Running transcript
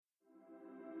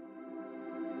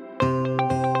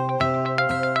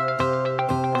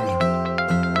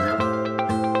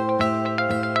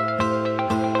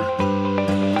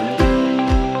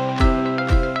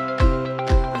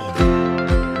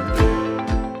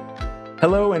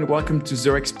Hello and welcome to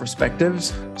Zurich's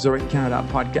Perspectives, Zurich Canada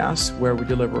podcast, where we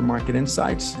deliver market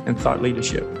insights and thought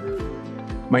leadership.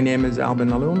 My name is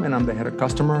Alban and I'm the head of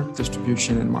customer,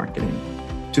 distribution, and marketing.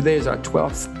 Today is our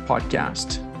 12th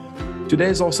podcast. Today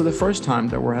is also the first time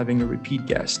that we're having a repeat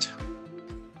guest.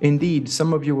 Indeed,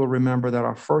 some of you will remember that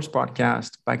our first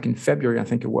podcast back in February, I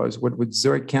think it was with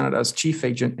Zurich Canada's chief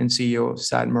agent and CEO,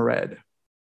 Saad Mered.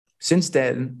 Since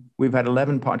then, we've had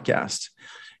 11 podcasts.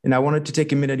 And I wanted to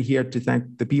take a minute here to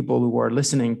thank the people who are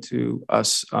listening to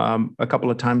us a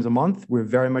couple of times a month. We're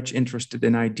very much interested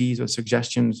in ideas or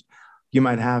suggestions you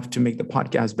might have to make the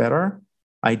podcast better,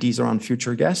 ideas around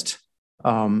future guests,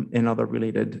 and other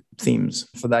related themes.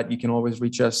 For that, you can always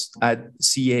reach us at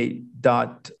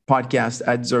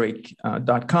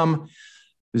ca.podcast@zurich.com.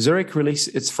 Zurich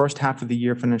released its first half of the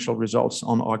year financial results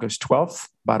on August 12th,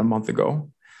 about a month ago.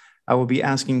 I will be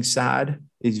asking Saad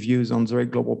his views on Zurich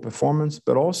global performance,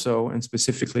 but also, and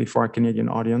specifically for our Canadian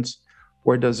audience,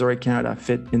 where does Zurich Canada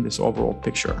fit in this overall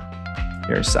picture?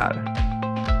 Here's Saad.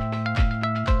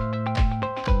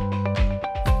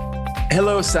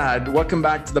 Hello, Saad. Welcome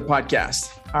back to the podcast.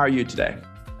 How are you today?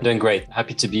 I'm doing great.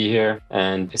 Happy to be here,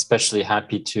 and especially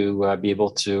happy to be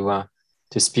able to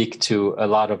speak to a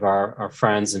lot of our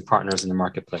friends and partners in the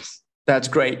marketplace. That's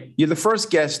great. You're the first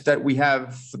guest that we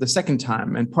have for the second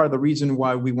time. And part of the reason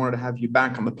why we wanted to have you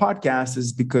back on the podcast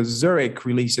is because Zurich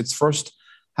released its first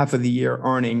half of the year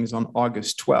earnings on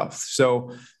August 12th.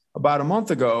 So about a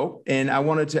month ago. And I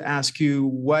wanted to ask you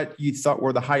what you thought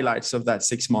were the highlights of that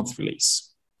 6-month release.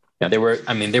 Yeah, they were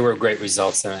great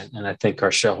results. And I think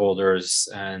our shareholders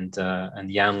and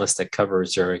the analysts that cover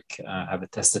Zurich have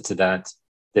attested to that.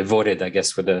 They voted, I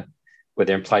guess, with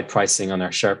their implied pricing on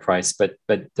our share price, but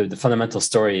the fundamental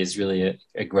story is really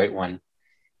a great one.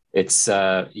 It's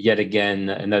yet again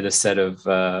another set of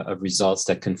results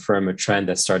that confirm a trend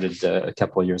that started a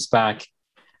couple of years back,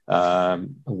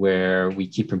 where we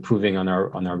keep improving on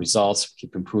our results, we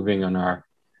keep improving on our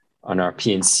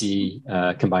P&C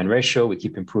combined ratio, we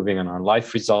keep improving on our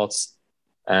life results,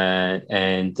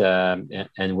 and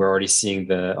we're already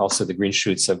seeing also the green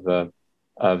shoots of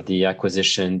the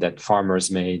acquisition that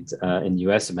Farmers made in the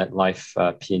US, the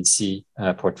MetLife P&C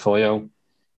portfolio.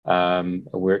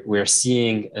 We're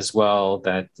seeing as well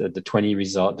that the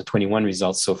 21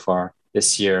 results so far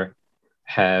this year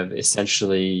have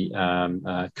essentially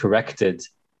corrected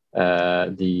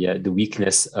the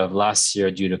weakness of last year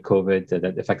due to COVID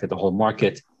that affected the whole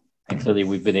market. And clearly,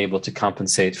 we've been able to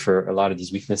compensate for a lot of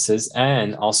these weaknesses,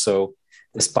 and also,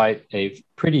 despite a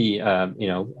pretty, not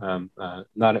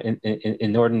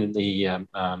inordinately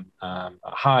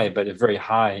high, but a very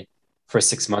high for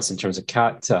 6 months in terms of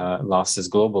cat losses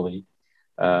globally,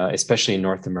 especially in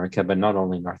North America, but not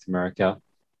only North America.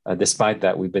 Despite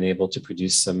that, we've been able to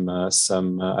produce some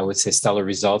I would say, stellar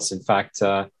results. In fact,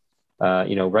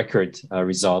 record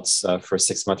results for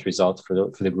 6-month results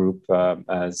for the group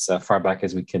as far back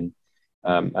as we can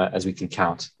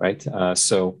count, right?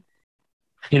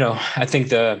 I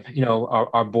think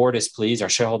our board is pleased, our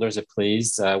shareholders are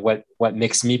pleased. What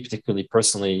makes me particularly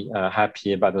personally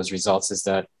happy about those results is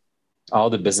that all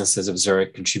the businesses of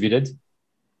Zurich contributed,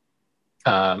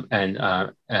 and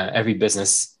every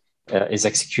business is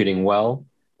executing well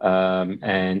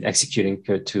and executing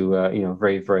to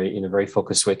very, very in a very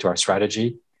focused way to our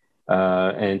strategy.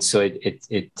 And so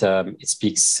it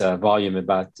speaks volume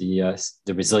about the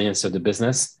resilience of the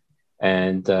business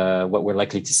and what we're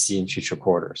likely to see in future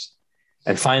quarters.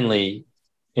 And finally,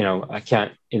 I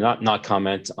can't not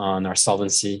comment on our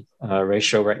solvency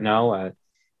ratio right now.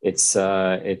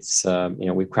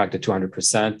 We've cracked the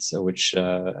 200%, which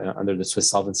under the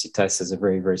Swiss solvency test is a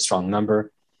very, very strong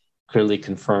number. Clearly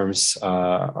confirms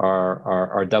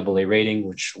our AA rating,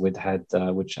 which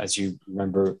as you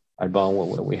remember,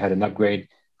 Alban, we had an upgrade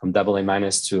from AA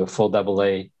minus to a full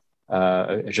AA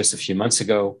just a few months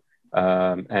ago.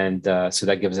 So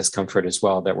that gives us comfort as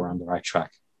well that we're on the right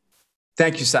track.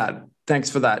 Thank you, Saad. Thanks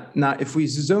for that. Now, if we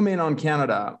zoom in on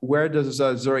Canada, where does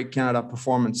Zurich Canada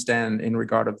performance stand in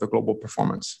regard of the global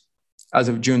performance as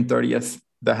of June 30th,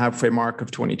 the halfway mark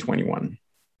of 2021?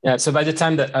 Yeah, so by the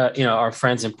time that our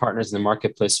friends and partners in the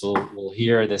marketplace will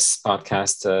hear this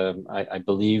podcast, I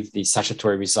believe the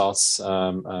statutory results,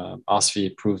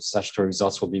 OSFI-approved statutory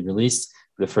results, will be released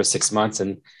for the first 6 months,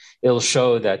 and it'll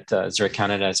show that Zurich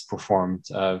Canada has performed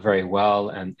very well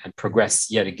and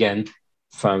progressed yet again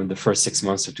from the first 6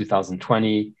 months of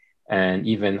 2020, and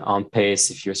even on pace,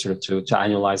 if you're sort of to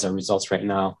annualize our results right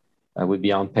now, would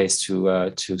be on pace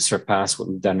to surpass what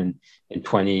we've done in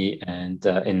 20 and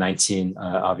in 19,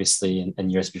 obviously,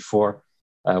 and years before.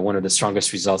 One of the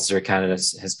strongest results Zurich Canada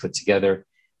has put together.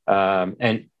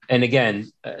 And And again,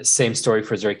 same story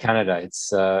for Zurich Canada.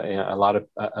 It's a lot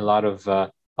of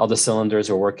all the cylinders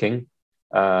are working,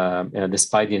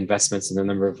 despite the investments in a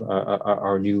number of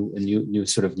our new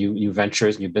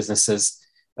ventures, new businesses,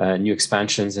 new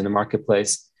expansions in the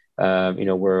marketplace.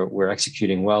 We're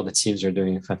executing well. The teams are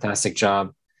doing a fantastic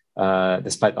job,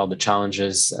 despite all the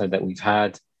challenges that we've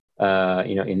had,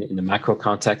 in the macro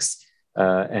context.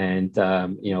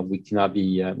 We cannot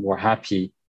be more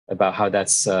happy about how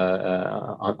that's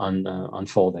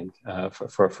unfolding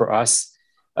for us.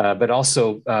 But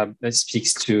also, it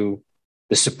speaks to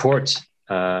the support,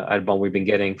 Alban, we've been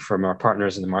getting from our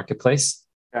partners in the marketplace,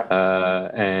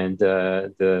 and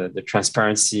the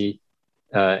transparency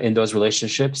in those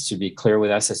relationships, to be clear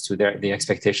with us as to the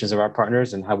expectations of our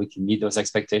partners and how we can meet those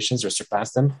expectations or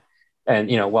surpass them. And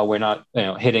while we're not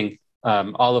hitting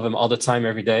all of them all the time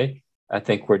every day, I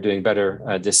think we're doing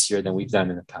better this year than we've done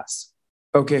in the past.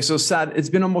 Okay, so Saad, it's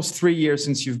been almost 3 years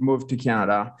since you've moved to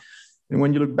Canada. And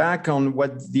when you look back on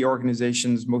what the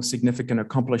organization's most significant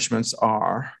accomplishments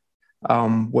are,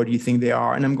 what do you think they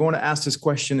are? And I'm going to ask this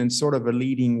question in sort of a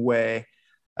leading way,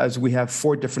 as we have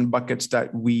 4 different buckets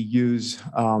that we use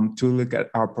to look at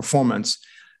our performance.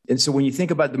 And so when you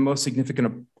think about the most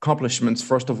significant accomplishments,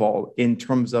 first of all, in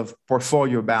terms of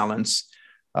portfolio balance,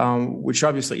 which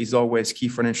obviously is always key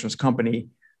for an insurance company,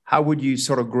 how would you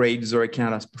sort of grade Zurich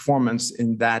Canada's performance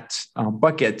in that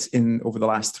bucket over the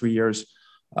last 3 years?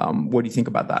 What do you think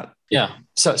about that? Yeah.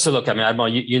 So look, I mean,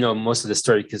 Alban, you know most of the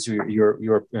story because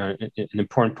you're an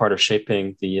important part of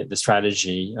shaping the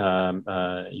strategy.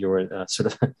 You were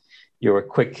a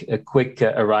quick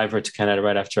arriver to Canada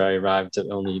right after I arrived,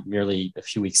 only merely a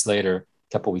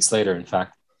couple weeks later, in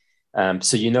fact.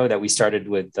 So you know that we started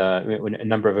with a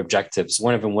number of objectives.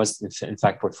 One of them was, in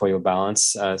fact, portfolio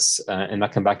balance, and I'll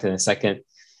come back to that in a second.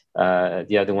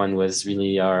 The other one was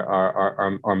really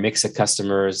our mix of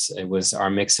customers. It was our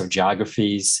mix of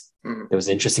geographies. There was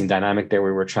an interesting dynamic there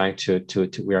we were trying to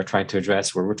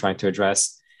address.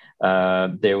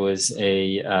 There was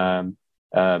a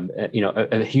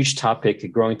huge topic, a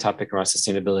growing topic around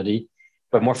sustainability.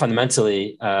 But more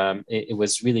fundamentally, it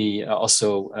was really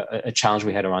also a challenge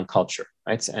we had around culture,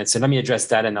 right? And so let me address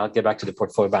that, and I'll get back to the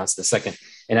portfolio balance in a second.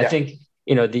 And I think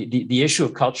the issue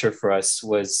of culture for us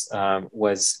was I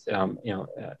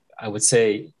would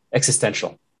say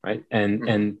existential, right?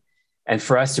 And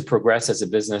for us to progress as a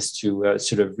business, to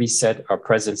sort of reset our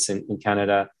presence in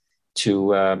Canada, to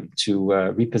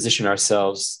reposition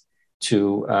ourselves,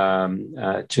 to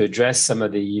address some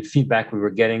of the feedback we were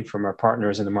getting from our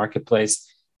partners in the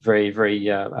marketplace, very,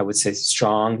 very, I would say,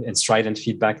 strong and strident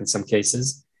feedback in some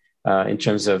cases, in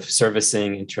terms of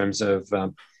servicing, in terms of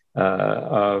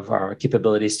our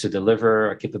capabilities to deliver,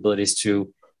 our capabilities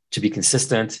to be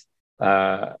consistent,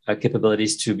 our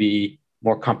capabilities to be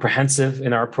more comprehensive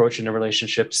in our approach in the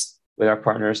relationships with our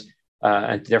partners,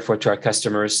 and therefore to our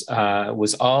customers,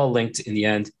 was all linked in the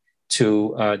end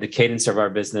to the cadence of our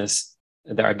business,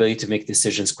 our ability to make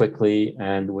decisions quickly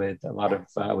and with a lot of,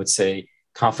 I would say,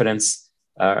 confidence,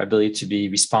 our ability to be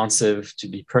responsive, to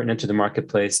be pertinent to the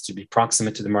marketplace, to be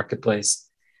proximate to the marketplace.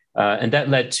 And that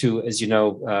led to, as you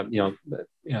know,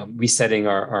 resetting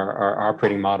our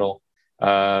operating model,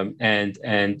 and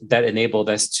that enabled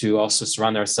us to also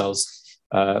surround ourselves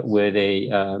with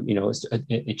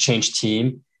a changed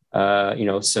team,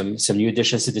 some new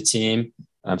additions to the team,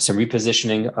 some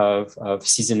repositioning of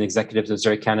seasoned executives of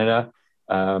Zurich Canada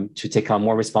to take on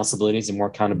more responsibilities and more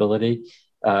accountability,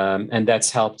 and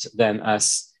that's helped then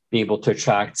us be able to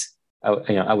attract,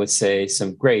 I would say,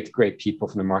 some great people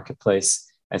from the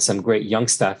marketplace and some great young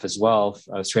staff as well,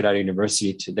 straight out of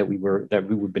university that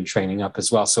we've been training up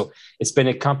as well. So it's been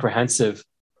a comprehensive,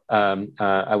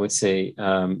 I would say,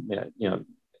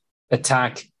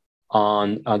 attack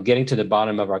on getting to the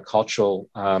bottom of our cultural,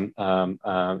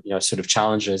 sort of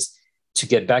challenges, to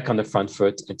get back on the front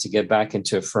foot and to get back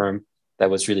into a firm that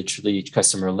was really truly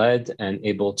customer led and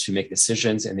able to make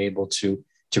decisions and able to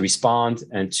respond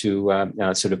and to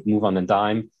sort of move on the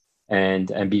dime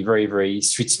and be very, very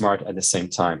street smart at the same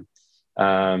time.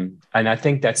 And I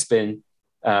think that's been,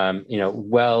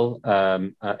 well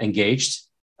engaged.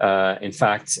 In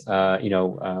fact,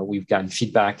 we've gotten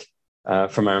feedback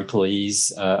from our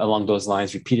employees along those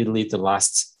lines repeatedly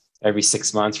every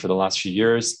 6 months for the last few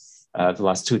years, the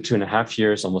last 2.5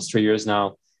 years, almost 3 years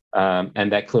now.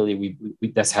 And that clearly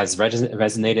that has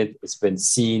resonated. It's been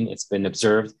seen, it's been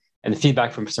observed, and the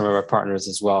feedback from some of our partners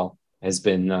as well has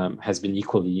been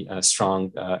equally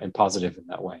strong and positive in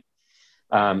that way.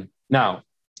 Now,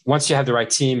 once you have the right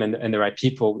team and the right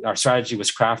people, our strategy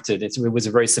was crafted. It was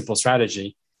a very simple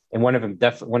strategy, and one of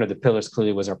the pillars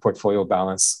clearly was our portfolio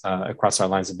balance across our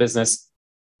lines of business.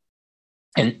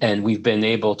 and we've been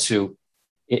able to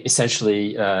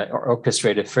essentially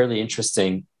orchestrate a fairly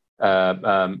interesting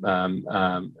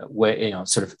way,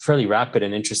 sort of fairly rapid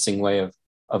and interesting way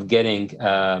of getting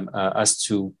us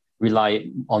to rely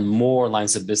on more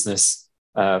lines of business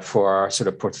for our sort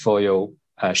of portfolio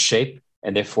shape,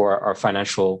 and therefore our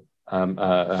financial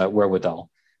wherewithal.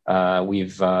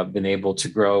 We've been able to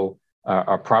grow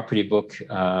our property book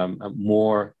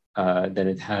more than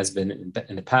it has been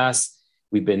in the past.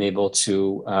 We've been able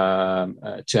to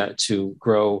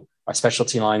grow our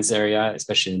specialty lines area,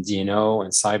 especially in D&O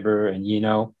and cyber and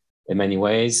E&O in many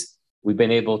ways. We've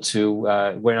been able to,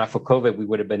 were it not for COVID, we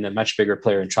would have been a much bigger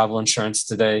player in travel insurance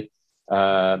today.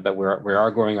 But we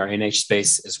are growing our NH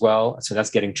space as well. So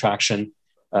that's getting traction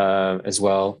as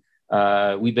well.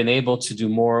 We've been able to do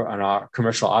more on our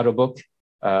commercial auto book,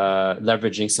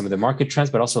 leveraging some of the market trends,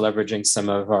 but also leveraging some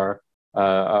of our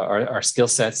skill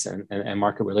sets and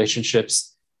market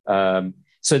relationships.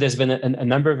 So there's been a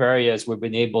number of areas we've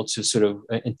been able to sort of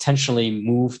intentionally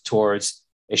move towards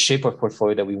a shape of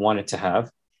portfolio that we wanted to have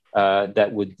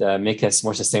that would make us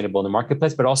more sustainable in the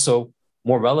marketplace, but also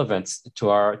more relevant to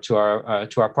our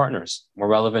partners, more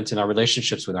relevant in our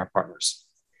relationships with our partners.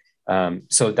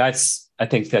 So I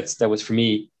think that was for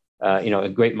me, a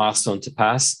great milestone to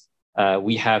pass.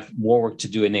 We have more work to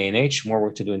do in A&H, more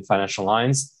work to do in financial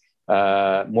lines,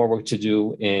 more work to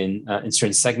do in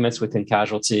certain segments within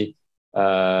casualty,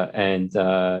 and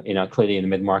clearly in the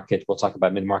mid-market. We'll talk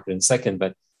about mid-market in a second,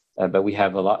 but we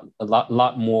have a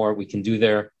lot more we can do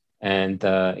there, and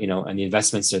the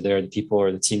investments are there. The people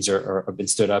or the teams are been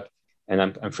stood up, and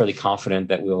I'm fairly confident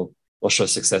that we'll show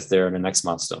success there in the next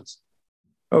milestones.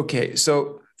 Okay,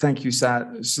 so thank you,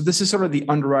 Saad. So this is sort of the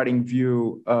underwriting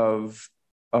view of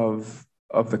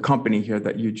the company here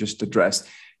that you just addressed.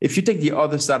 If you take the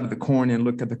other side of the coin and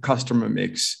look at the customer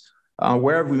mix,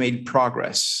 where have we made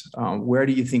progress? Where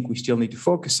do you think we still need to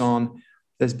focus on?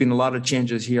 There's been a lot of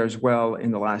changes here as well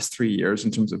in the last 3 years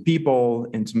in terms of people,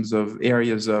 in terms of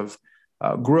areas of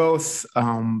growth,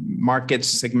 markets,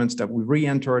 segments that we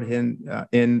re-entered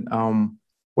in.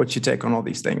 What's your take on all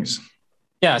these things?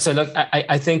 Yeah, so look,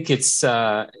 I think it's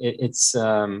not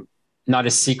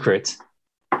a secret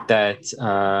that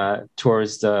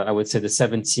towards the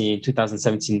 2017,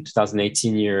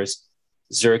 2018 years,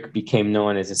 Zurich became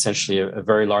known as essentially a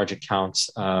very large account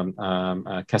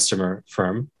customer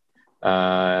firm,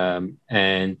 and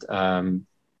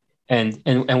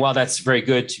while that's very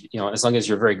good, as long as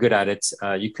you're very good at it,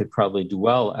 you could probably do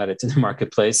well at it in the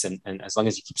marketplace, and as long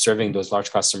as you keep serving those large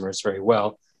customers very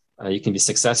well, you can be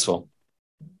successful.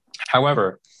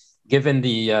 However, given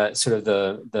the sort of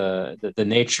the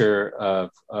nature of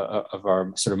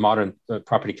our sort of modern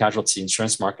property casualty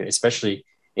insurance market, especially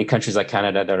in countries like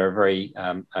Canada that are very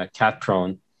cat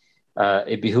prone,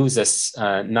 it behooves us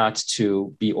not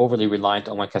to be overly reliant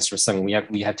on one customer segment.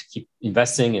 We have to keep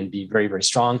investing and be very, very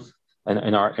strong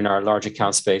in our large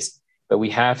account space, but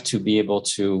we have to be able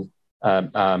to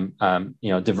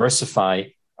diversify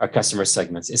our customer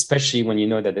segments, especially when you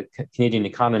know that the Canadian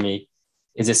economy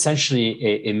is essentially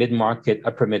a mid-market,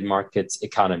 upper mid-market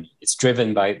economy. It's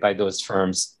driven by those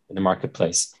firms in the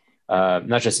marketplace,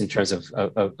 not just in terms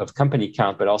of company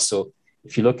count, but also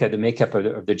if you look at the makeup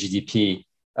of the GDP,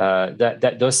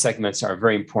 that those segments are a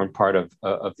very important part of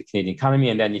the Canadian economy.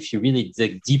 And then if you really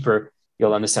dig deeper,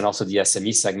 you'll understand also the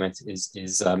SME segment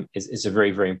is a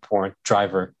very, very important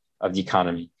driver of the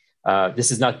economy.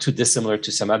 This is not too dissimilar to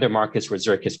some other markets where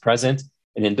Zurich is present,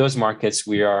 and in those markets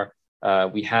we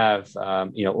have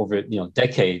over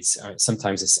decades,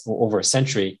 sometimes over a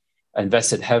century,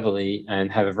 invested heavily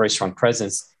and have a very strong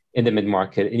presence in the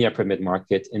mid-market, in the upper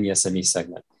mid-market, in the SME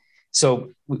segment.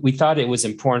 So we thought it was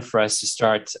important for us to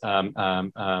start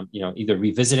either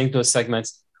revisiting those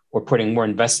segments or putting more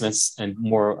investments and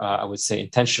more, I would say,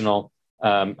 intentional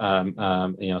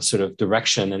sort of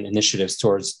direction and initiatives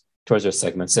towards those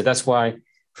segments. So that's why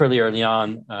fairly early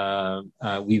on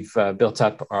we've built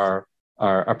up our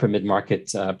upper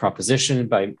mid-market proposition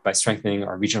by strengthening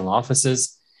our regional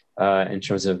offices in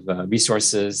terms of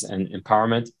resources and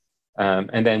empowerment.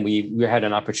 And then we had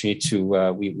an opportunity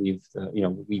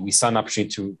we saw an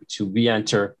opportunity to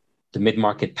re-enter the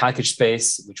mid-market package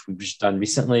space, which we've just done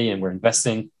recently, and we're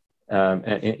investing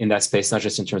in that space, not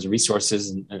just in terms of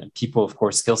resources and people, of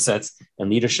course, skill sets and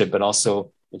leadership, but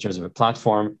also in terms of a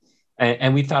platform.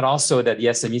 And we thought also that the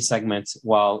SME segment,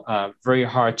 while very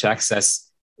hard to access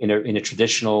in a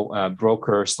traditional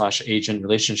broker/agent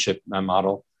relationship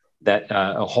model, that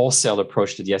a wholesale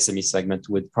approach to the SME segment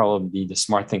would probably be the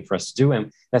smart thing for us to do.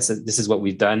 And this is what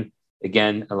we've done.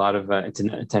 Again, a lot of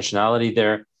intentionality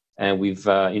there. And we've,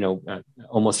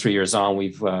 almost 3 years on,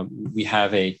 we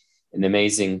have a an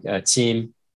amazing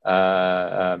team,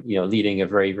 leading a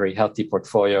very, very healthy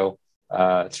portfolio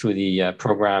through the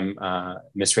program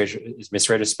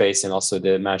administrator space and also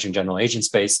the managing general agent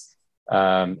space,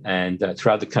 and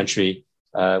throughout the country,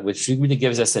 which really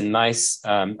gives us a nice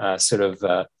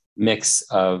mix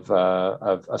of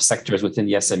sectors within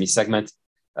the SME segment.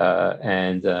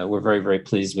 And we're very, very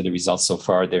pleased with the results so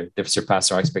far. They've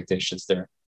surpassed our expectations there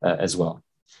as well.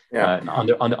 Yeah.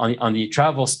 On the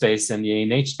travel space and the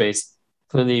A&H space,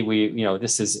 clearly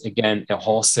this is again a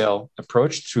wholesale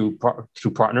approach through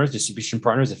partners, distribution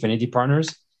partners, affinity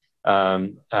partners,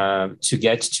 to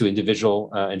get to individual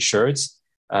insureds.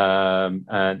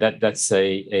 That's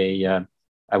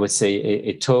I would say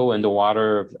a toe in the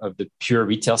water of the pure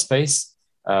retail space,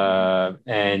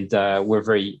 and we're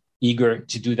very eager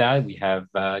to do that. We have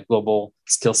global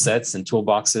skill sets and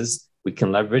toolboxes we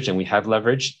can leverage, and we have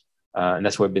leveraged, and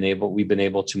that's what we've been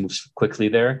able to move quickly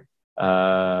there.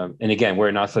 And again, were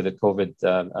it not for the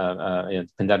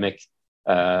COVID pandemic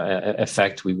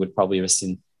effect, we would probably have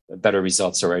seen better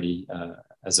results already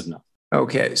as of now.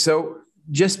 Okay, so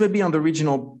just maybe on the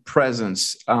regional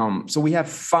presence. So we have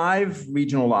 5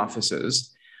 regional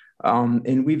offices,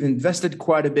 and we've invested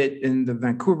quite a bit in the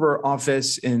Vancouver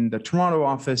office, in the Toronto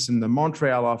office, in the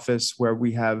Montreal office, where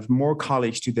we have more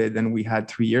colleagues today than we had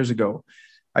 3 years ago.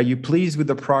 Are you pleased with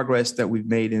the progress that we've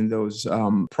made in those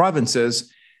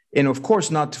provinces? And of course,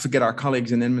 not to forget our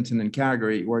colleagues in Edmonton and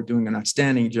Calgary, who are doing an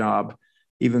outstanding job,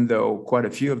 even though quite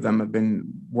a few of them have been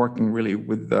working really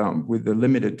with the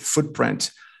limited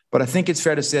footprint. But I think it's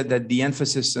fair to say that the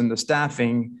emphasis and the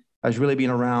staffing has really been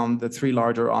around the 3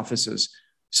 larger offices.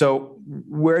 So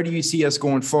where do you see us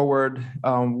going forward?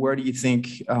 Where do you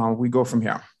think we go from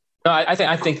here? No, I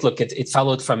think. Look, it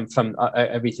followed from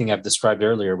everything I've described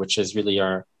earlier, which is really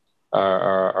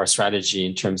our strategy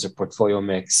in terms of portfolio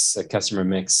mix, customer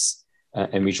mix,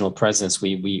 and regional presence.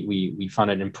 We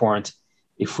found it important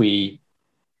if we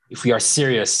are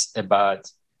serious about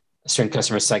certain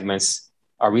customer segments,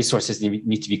 our resources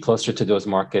need to be closer to those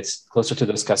markets, closer to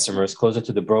those customers, closer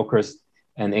to the brokers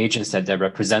and agents that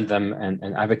represent them and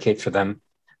advocate for them.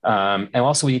 And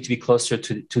also we need to be closer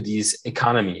to these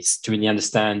economies to really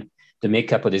understand the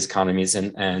makeup of these economies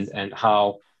and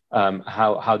how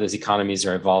those economies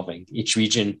are evolving. Each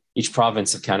region, each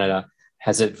province of Canada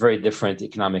has a very different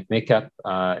economic makeup.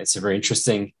 It's a very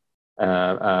interesting set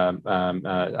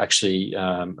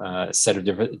of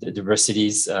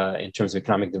diversities in terms of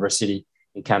economic diversity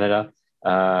in Canada.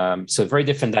 So very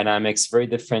different dynamics, very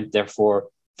different, therefore,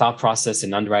 thought process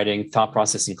in underwriting, thought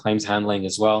process in claims handling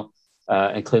as well.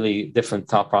 And clearly different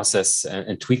thought process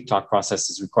and tweaked thought process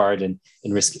is required in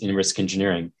risk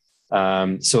engineering.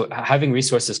 So having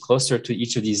resources closer to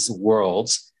each of these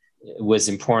worlds was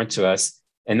important to us,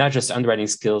 and not just underwriting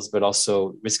skills, but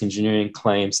also risk engineering,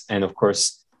 claims, and of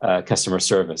course, customer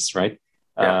service, right?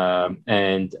 Yeah.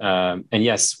 And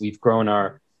yes, we've grown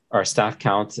our staff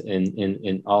count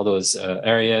in all those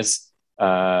areas.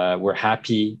 We're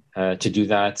happy to do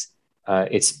that.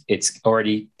 It's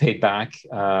already paid back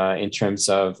in terms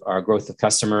of our growth of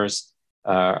customers,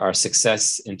 our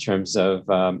success in terms of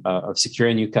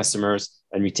securing new customers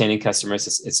and retaining customers.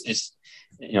 It's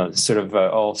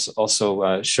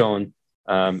also shown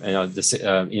a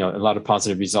lot of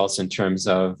positive results in terms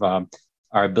of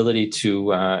our ability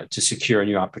to secure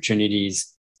new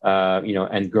opportunities,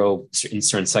 and grow in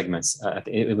certain segments.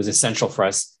 It was essential for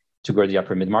us to grow the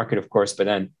upper mid-market, of course, but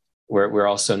then we're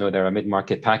also know that our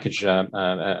mid-market package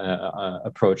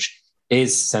approach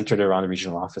is centered around the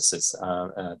regional offices.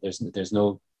 There's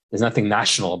nothing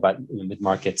national about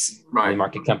mid-markets, right,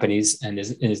 mid-market companies, and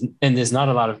there's not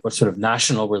a lot of sort of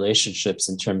national relationships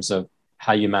in terms of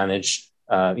how you manage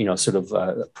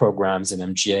programs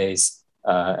and MGAs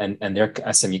and their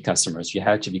SME customers. You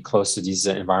had to be close to these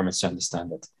environments to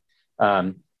understand it.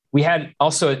 We had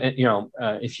also,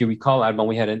 if you recall, Alban,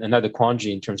 we had another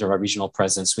quandary in terms of our regional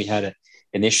presence. We had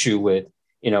an issue with,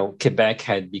 Quebec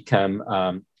had become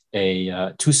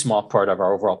a too small part of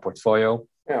our overall portfolio.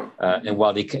 Yeah. And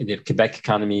while the Quebec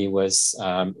economy was,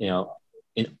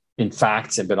 in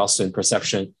fact, but also in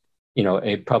perception,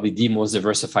 probably the most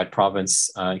diversified province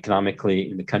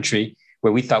economically in the country,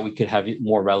 where we thought we could have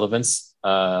more relevance,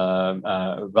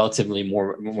 relatively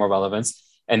more relevance.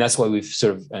 And that's why we've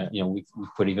sort of, we've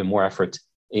put even more effort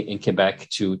in Quebec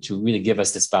to really give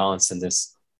us this balance and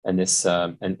this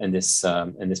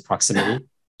proximity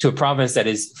to a province that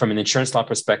is, from an insurance law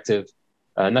perspective,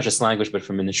 not just language, but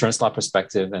from an insurance law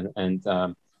perspective, and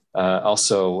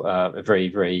also very,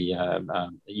 very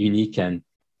unique and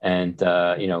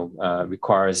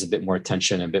requires a bit more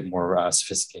attention, a bit more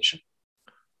sophistication.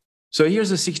 So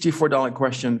here's a $64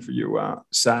 question for you,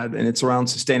 Saad, and it's around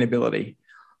sustainability.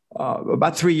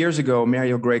 About 3 years ago,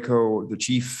 Mario Greco, the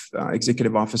chief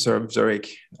executive officer of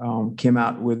Zurich, came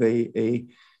out with a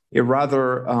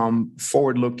rather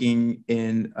forward-looking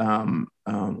and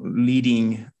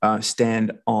leading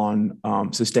stand on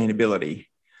sustainability.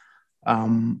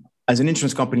 As an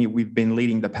insurance company, we've been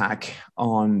leading the pack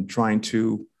on trying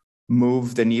to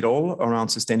move the needle around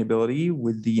sustainability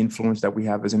with the influence that we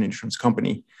have as an insurance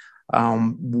company.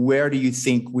 Where do you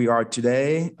think we are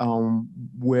today?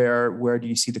 Where do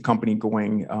you see the company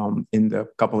going in the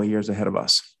couple of years ahead of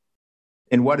us?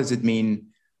 And what does it mean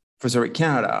for Zurich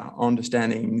Canada,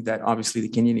 understanding that obviously the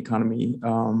Canadian economy,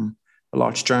 a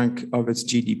large chunk of its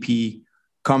GDP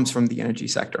comes from the energy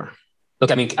sector?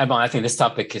 Look, I mean, Alban, I think this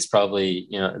topic is probably,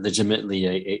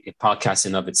 legitimately a podcast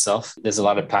in of itself. There's a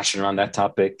lot of passion around that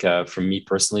topic from me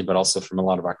personally, but also from a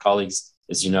lot of our colleagues,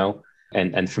 as you know,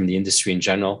 and from the industry in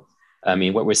general. I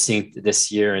mean, what we're seeing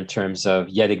this year in terms of,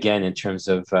 yet again, in terms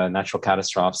of natural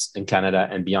catastrophes in Canada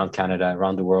and beyond Canada,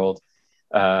 around the world,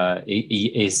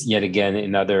 is yet again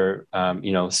another,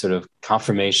 sort of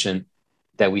confirmation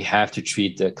that we have to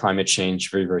treat the climate change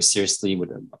very, very seriously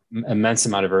with an immense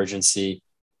amount of urgency,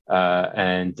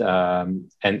 and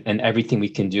everything we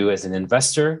can do as an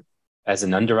investor, as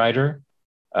an underwriter,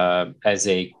 as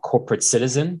a corporate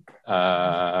citizen,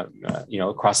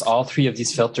 across all three of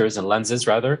these filters and lenses,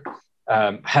 rather,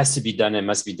 has to be done and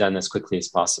must be done as quickly as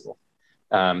possible.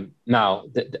 Now,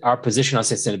 our position on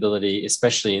sustainability,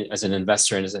 especially as an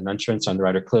investor and as an insurance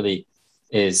underwriter, clearly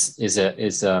was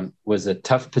a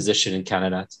tough position in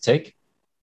Canada to take,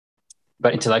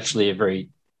 but intellectually a very,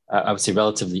 I would say,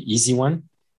 relatively easy one,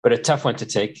 but a tough one to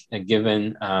take,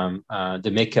 given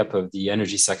the makeup of the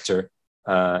energy sector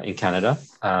in Canada.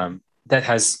 That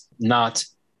has not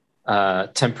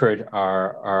tempered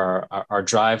our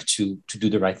drive to do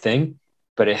the right thing,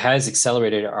 but it has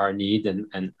accelerated our need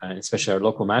and especially our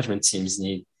local management team's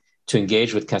need to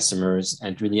engage with customers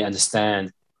and really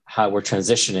understand how we're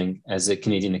transitioning as a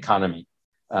Canadian economy,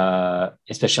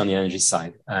 especially on the energy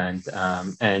side. And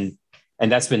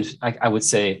that's been, I would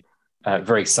say,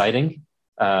 very exciting,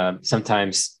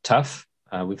 sometimes tough.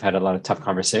 We've had a lot of tough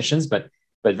conversations, but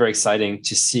very exciting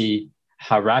to see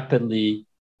how rapidly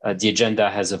the agenda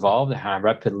has evolved, how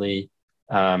rapidly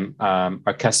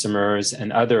our customers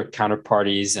and other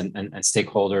counterparties and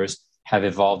stakeholders have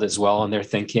evolved as well in their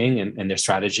thinking and their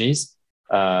strategies.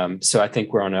 So I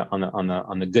think we're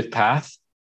on a good path,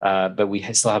 but we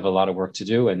still have a lot of work to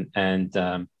do. And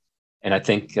I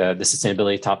think the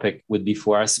sustainability topic will be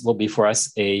for us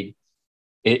an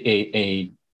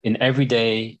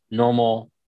everyday,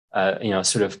 normal,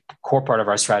 sort of core part of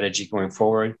our strategy going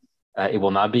forward. It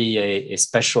will not be a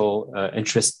special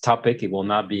interest topic. It will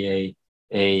not be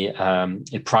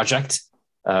a project.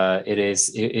 It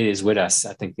is with us.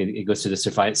 I think it goes to the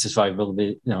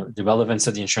survivability, the relevance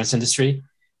of the insurance industry,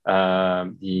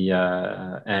 and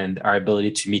our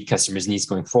ability to meet customers' needs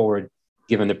going forward,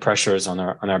 given the pressures on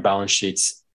our balance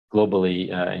sheets globally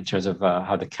in terms of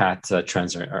how the CAT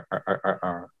trends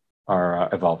are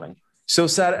evolving. So,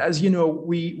 Saad, as you know,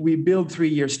 we build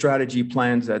 3-year strategy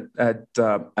plans at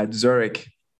Zurich.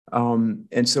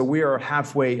 And so we are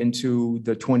halfway into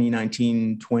the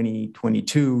 2019-2022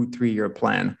 3-year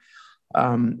plan.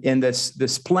 And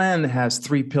this plan has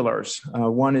 3 pillars.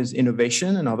 One is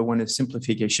innovation, another one is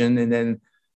simplification, and then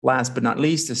last but not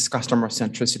least is customer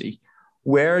centricity.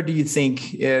 Where do you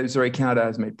think Zurich Canada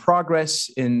has made progress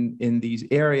in these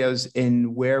areas,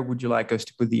 and where would you like us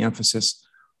to put the emphasis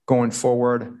going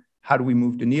forward? How do we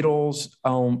move the needles?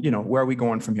 Where are we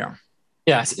going from here?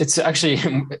 Yes, it's actually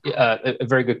a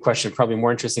very good question. Probably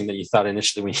more interesting than you thought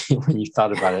initially when you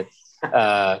thought about it.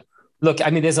 Look, I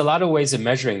mean, there's a lot of ways of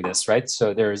measuring this, right?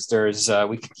 So there's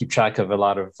we can keep track of a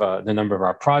lot of the number of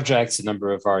our projects, the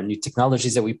number of our new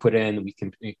technologies that we put in. We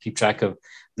can keep track of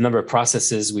the number of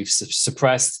processes we've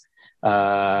suppressed,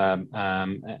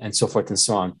 and so forth and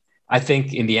so on. I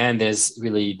think in the end,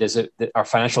 our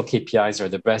financial KPIs are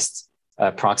the best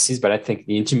proxies, but I think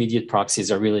the intermediate proxies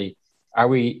are really, are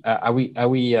we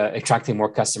attracting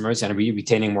more customers, and are we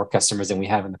retaining more customers than we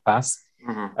have in the past?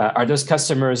 Mm-hmm. Are those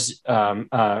customers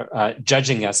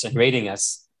judging us and rating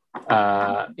us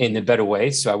in a better way?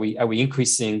 So are we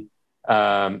increasing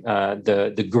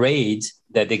the grade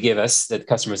that they give us, that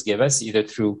customers give us, either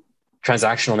through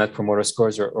transactional net promoter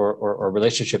scores or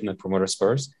relationship net promoter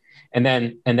scores? And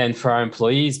then for our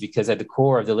employees, because at the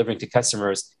core of delivering to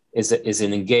customers is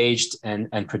an engaged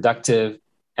and productive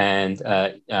and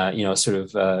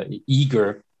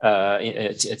eager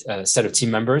set of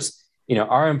team members.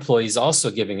 Our employees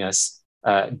also giving us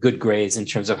good grades in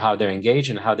terms of how they're engaged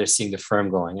and how they're seeing the firm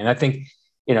going. And I think,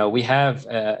 we have,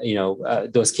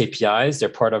 those KPIs. They're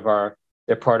part of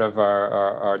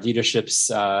our leadership's,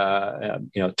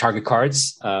 target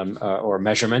cards or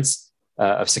measurements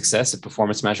of success, of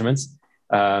performance measurements.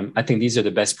 I think these are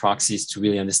the best proxies to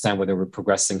really understand whether we're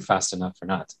progressing fast enough or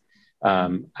not.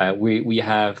 We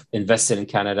have invested in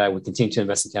Canada. We continue to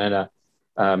invest in Canada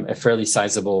a fairly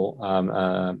sizable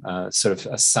sort of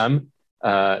a sum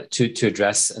to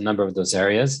address a number of those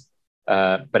areas.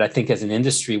 But I think as an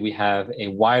industry, we have a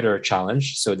wider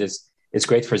challenge. So it's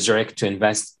great for Zurich to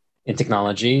invest in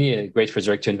technology, great for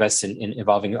Zurich to invest in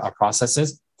evolving our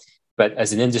processes. But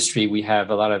as an industry, we have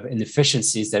a lot of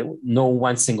inefficiencies that no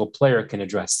one single player can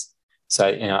address. So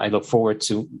I look forward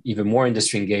to even more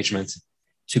industry engagement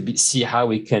to see how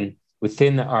we can,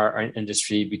 within our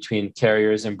industry, between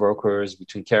carriers and brokers,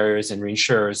 between carriers and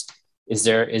reinsurers, is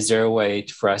there a way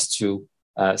for us to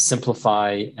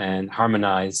simplify and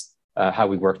harmonize how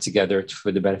we work together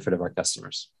for the benefit of our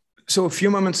customers? So a few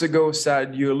moments ago,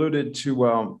 Saad, you alluded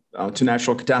to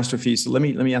natural catastrophes. So let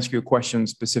me ask you a question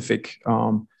specific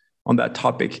on that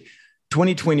topic.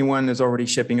 2021 is already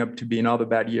shaping up to be another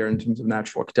bad year in terms of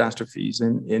natural catastrophes.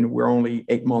 And we're only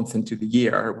 8 months into the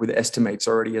year with estimates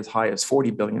already as high as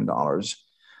 $40 billion.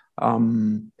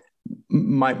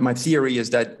 My theory is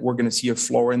that we're going to see a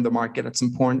floor in the market at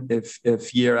some point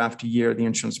if year after year, the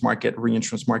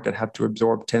reinsurance market have to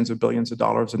absorb tens of billions of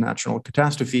dollars in natural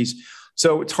catastrophes.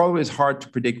 So it's always hard to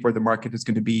predict where the market is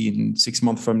going to be in 6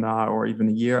 months from now or even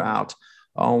a year out.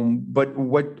 But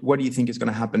what do you think is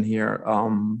going to happen here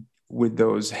with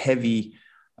those heavy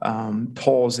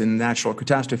tolls in natural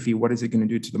catastrophe? What is it going to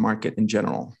do to the market in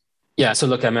general? Yeah. So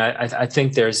look, I mean, I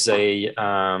think there's a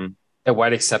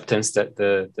wide acceptance that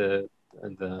the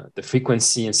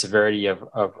frequency and severity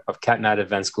of cat nat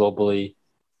events globally,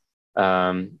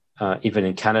 even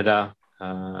in Canada,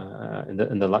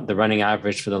 the running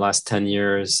average for the last 10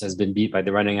 years has been beat by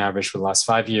the running average for the last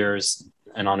 5 years,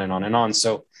 and on and on and on.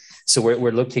 So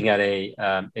we're looking at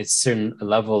a certain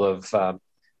level of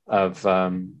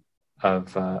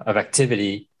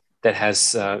activity that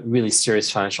has really serious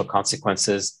financial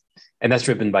consequences, and that's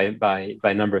driven by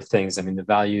a number of things. I mean, the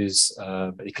values,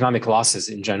 economic losses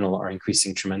in general are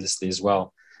increasing tremendously as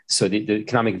well. So the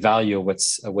economic value of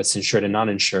what's insured and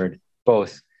non-insured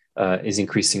both is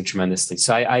increasing tremendously.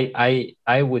 So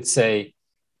I would say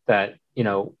that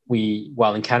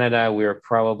while in Canada we're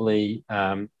probably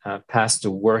past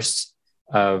the worst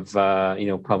of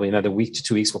probably another week to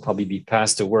 2 weeks, we'll probably be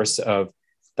past the worst of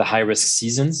the high risk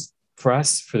seasons for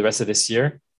us for the rest of this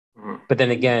year. Mm-hmm. But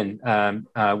then again,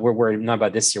 we're worried not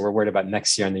about this year, we're worried about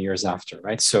next year and the years after,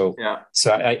 right? So yeah.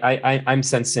 So I'm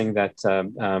sensing that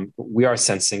we are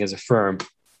sensing as a firm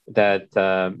that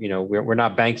we're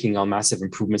not banking on massive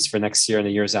improvements for next year and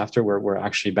the years after. We're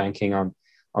actually banking on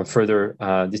further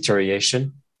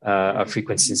deterioration of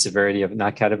frequency and severity of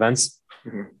nat cat events.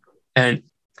 Mm-hmm. And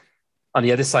on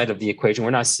the other side of the equation,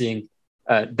 we're not seeing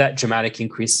that dramatic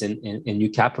increase in new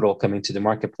capital coming to the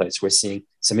marketplace. We're seeing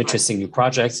some interesting new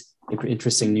projects,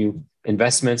 interesting new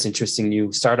investments, interesting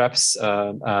new startups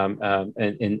in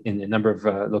a number of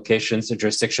locations and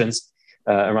jurisdictions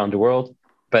around the world.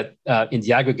 But in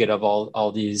the aggregate of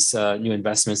all these new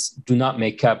investments do not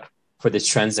make up for the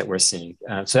trends that we're seeing.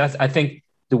 So that's, I think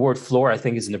the word floor, I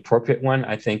think, is an appropriate one.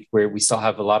 I think where we still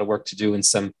have a lot of work to do in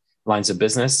some lines of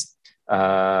business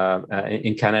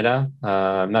in Canada,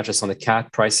 not just on the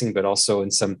cat pricing, but also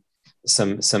in some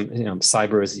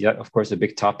cyber is, of course, a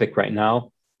big topic right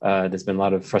now. There's been a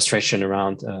lot of frustration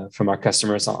around from our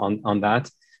customers on that,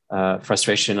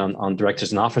 frustration on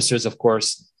directors and officers, of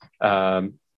course.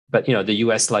 But the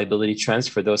U.S. liability trends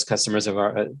for those customers of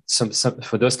our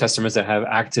for those customers that have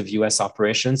active U.S.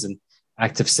 operations and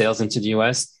active sales into the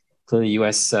U.S. Clearly,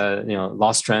 U.S.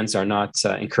 Loss trends are not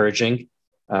encouraging,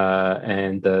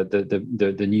 and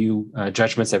the new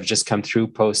judgments that have just come through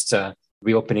post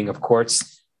reopening of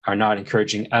courts are not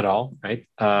encouraging at all, right?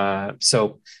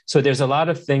 So there's a lot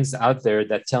of things out there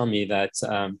that tell me that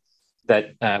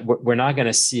we're not going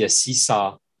to see a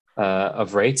seesaw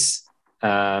of rates.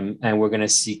 And we're going to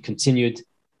see continued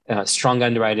strong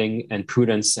underwriting and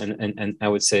prudence, and I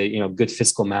would say good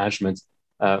fiscal management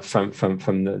from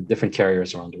the different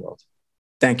carriers around the world.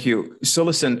 Thank you. So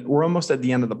listen, we're almost at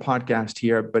the end of the podcast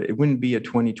here, but it wouldn't be a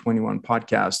 2021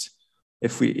 podcast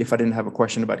if I didn't have a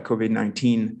question about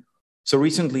COVID-19. So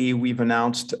recently, we've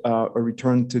announced a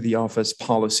return to the office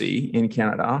policy in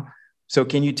Canada. So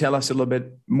can you tell us a little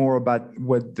bit more about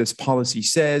what this policy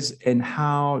says and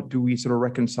how do we sort of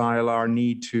reconcile our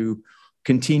need to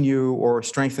continue or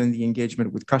strengthen the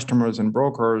engagement with customers and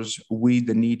brokers with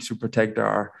the need to protect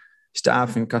our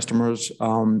staff and customers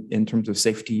in terms of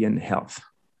safety and health?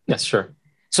 Yes, sure.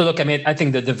 So look, I mean, I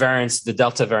think that the variants, the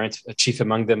Delta variant, chief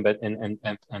among them, but and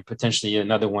potentially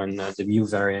another one, the Mu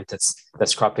variant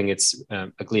that's cropping its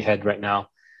ugly head right now,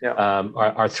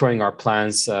 are throwing our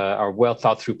plans, our well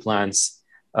thought through plans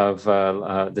of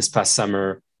this past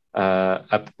summer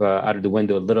up out of the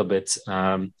window a little bit.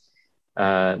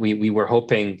 We were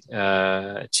hoping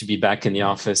to be back in the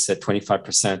office at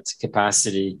 25%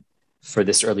 capacity for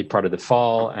this early part of the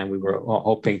fall, and we were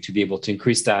hoping to be able to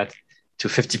increase that to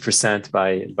 50%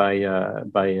 by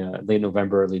late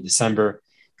November, early December.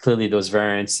 Clearly, those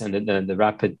variants and the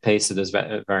rapid pace of those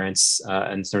variants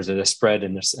in terms of their spread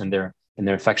and their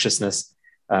infectiousness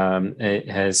it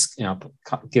has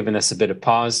given us a bit of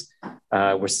pause.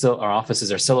 Our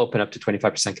offices are still open up to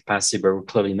 25% capacity, but we're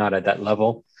clearly not at that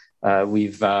level.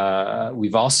 We've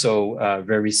also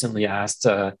very recently asked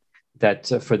that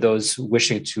for those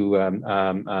wishing to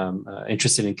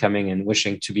interested in coming and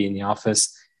wishing to be in the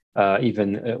office,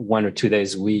 even 1 or 2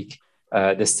 days a week,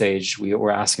 at this stage, we're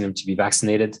asking them to be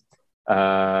vaccinated.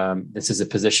 This is a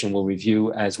position we'll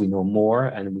review as we know more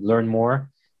and we learn more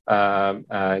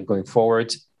going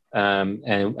forward.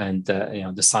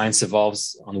 The science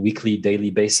evolves on a weekly,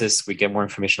 daily basis. We get more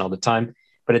information all the time.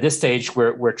 But at this stage,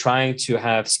 we're trying to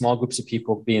have small groups of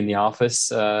people be in the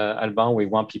office. Alban, we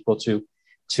want people to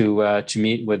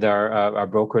meet with our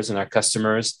brokers and our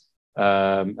customers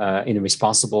in a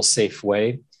responsible, safe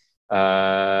way.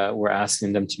 We're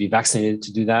asking them to be vaccinated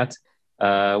to do that.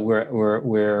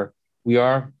 We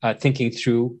are thinking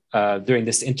through during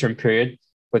this interim period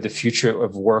what the future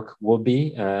of work will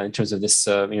be in terms of this,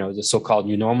 the so-called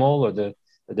new normal or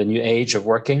the new age of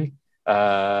working.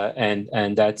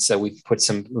 And that's we've put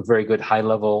some very good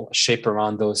high-level shape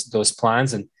around those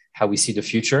plans and how we see the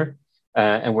future.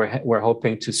 And we're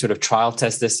hoping to sort of trial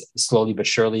test this slowly but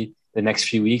surely the next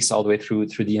few weeks, all the way through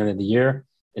the end of the year,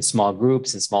 in small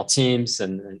groups and small teams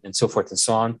and so forth and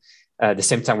so on. At the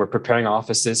same time, we're preparing our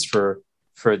offices for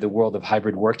the world of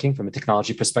hybrid working from a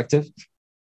technology perspective.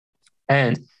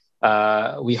 And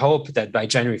we hope that by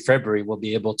January, February, we'll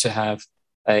be able to have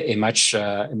a much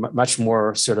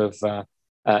more sort of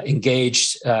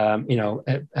engaged,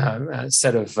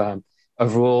 set of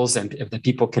rules and that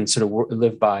people can sort of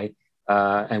live by,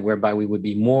 and whereby we would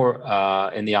be more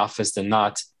in the office than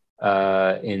not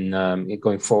in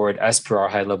going forward, as per our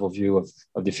high-level view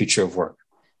of the future of work.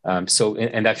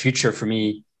 And that future for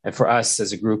me and for us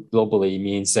as a group globally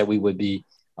means that we would be,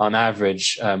 on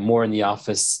average, more in the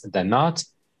office than not,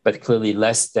 but clearly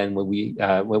less than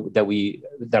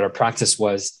that our practice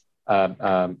was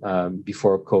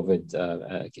before COVID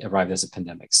arrived as a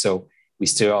pandemic. So we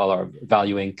still all are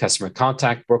valuing customer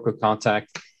contact, broker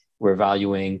contact. We're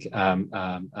valuing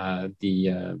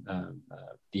the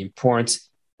important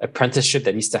apprenticeship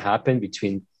that needs to happen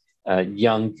between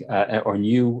young or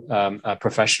new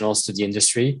professionals to the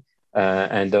industry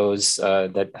and those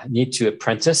that need to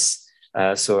apprentice.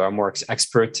 So are more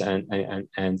expert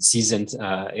and seasoned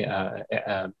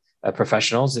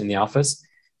professionals in the office.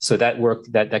 So that work,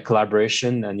 that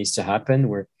collaboration needs to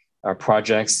happen. Our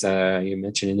projects, you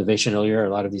mentioned innovation earlier, a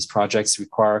lot of these projects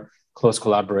require close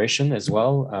collaboration as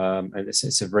well. And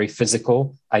it's a very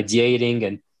physical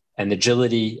ideating and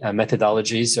agility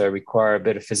methodologies require a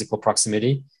bit of physical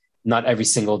proximity, not every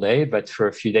single day, but for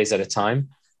a few days at a time.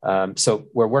 So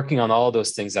we're working on all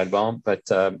those things, Alban, but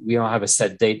we don't have a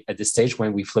set date at this stage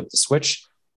when we flip the switch.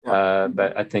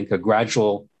 But I think a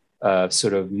gradual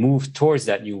sort of move towards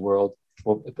that new world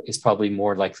is probably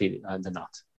more likely than not.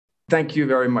 Thank you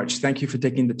very much. Thank you for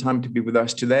taking the time to be with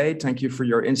us today. Thank you for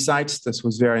your insights. This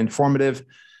was very informative.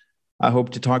 I hope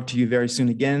to talk to you very soon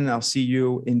again. I'll see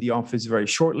you in the office very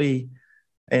shortly.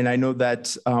 And I know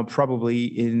that probably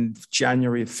in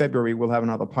January, February, we'll have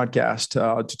another podcast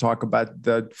to talk about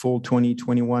the full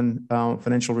 2021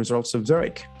 financial results of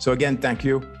Zurich. So again, thank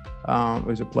you. It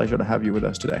was a pleasure to have you with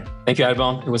us today. Thank you,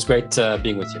 Alban. It was great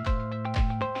being with you.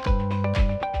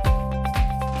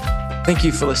 Thank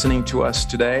you for listening to us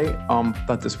today.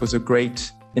 Thought this was a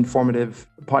great, informative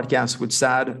podcast with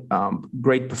Saad.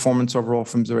 Great performance overall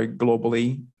from Zurich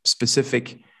globally,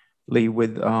 specifically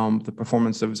with the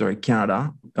performance of Zurich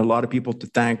Canada. A lot of people to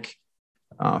thank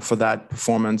for that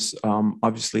performance.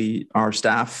 Obviously, our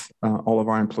staff, all of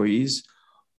our employees,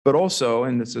 but also,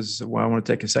 and this is why I want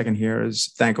to take a second here,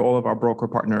 is thank all of our broker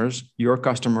partners, your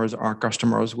customers, our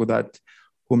customers, without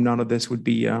whom none of this would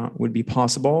be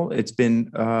possible. It's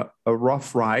been a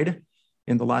rough ride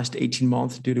in the last 18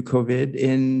 months due to COVID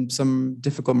in some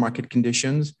difficult market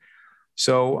conditions.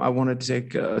 So I wanted to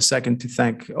take a second to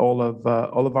thank all of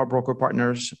our broker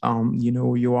partners. You know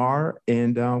who you are,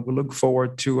 and we look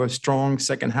forward to a strong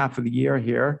second half of the year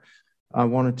here. I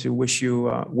wanted to wish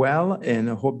you well, and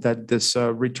I hope that this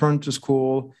return to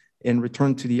school and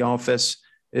return to the office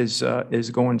is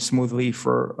going smoothly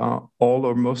for all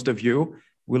or most of you.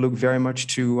 We look very much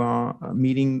to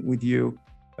meeting with you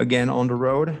again on the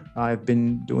road. I've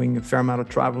been doing a fair amount of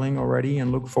traveling already,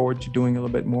 and look forward to doing a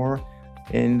little bit more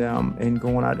and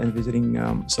going out and visiting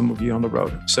some of you on the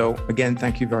road. So again,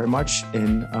 thank you very much,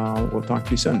 and we'll talk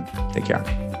to you soon. Take care.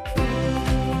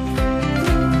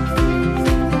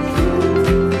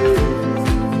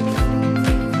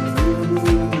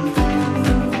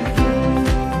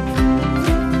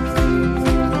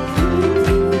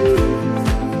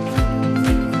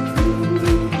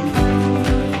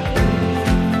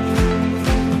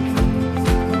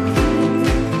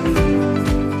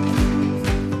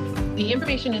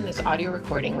 In this audio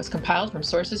recording was compiled from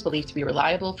sources believed to be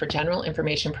reliable for general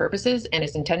information purposes and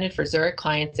is intended for Zurich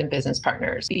clients and business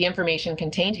partners. The information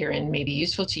contained herein may be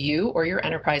useful to you or your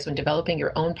enterprise when developing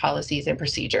your own policies and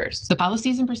procedures. The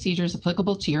policies and procedures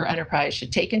applicable to your enterprise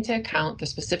should take into account the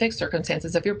specific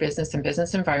circumstances of your business and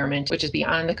business environment, which is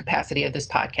beyond the capacity of this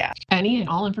podcast. Any and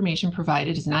all information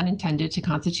provided is not intended to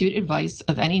constitute advice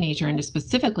of any nature and is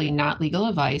specifically not legal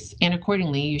advice, and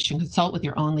accordingly, you should consult with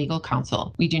your own legal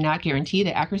counsel. We do not guarantee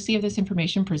the accuracy of this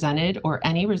information presented or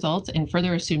any results, and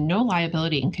further assume no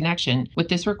liability in connection with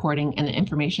this recording and the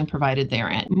information provided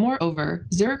therein. Moreover,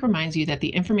 Zurich reminds you that the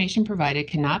information provided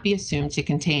cannot be assumed to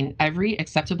contain every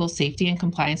acceptable safety and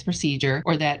compliance procedure,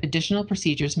 or that additional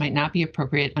procedures might not be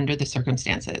appropriate under the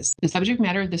circumstances. The subject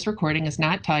matter of this recording is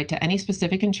not tied to any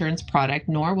specific insurance product,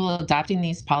 nor will adopting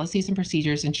these policies and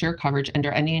procedures ensure coverage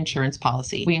under any insurance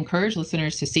policy. We encourage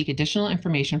listeners to seek additional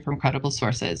information from credible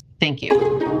sources. Thank you.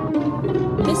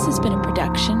 This has been a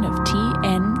production of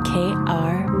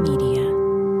TNKR Media.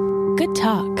 Good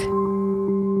talk.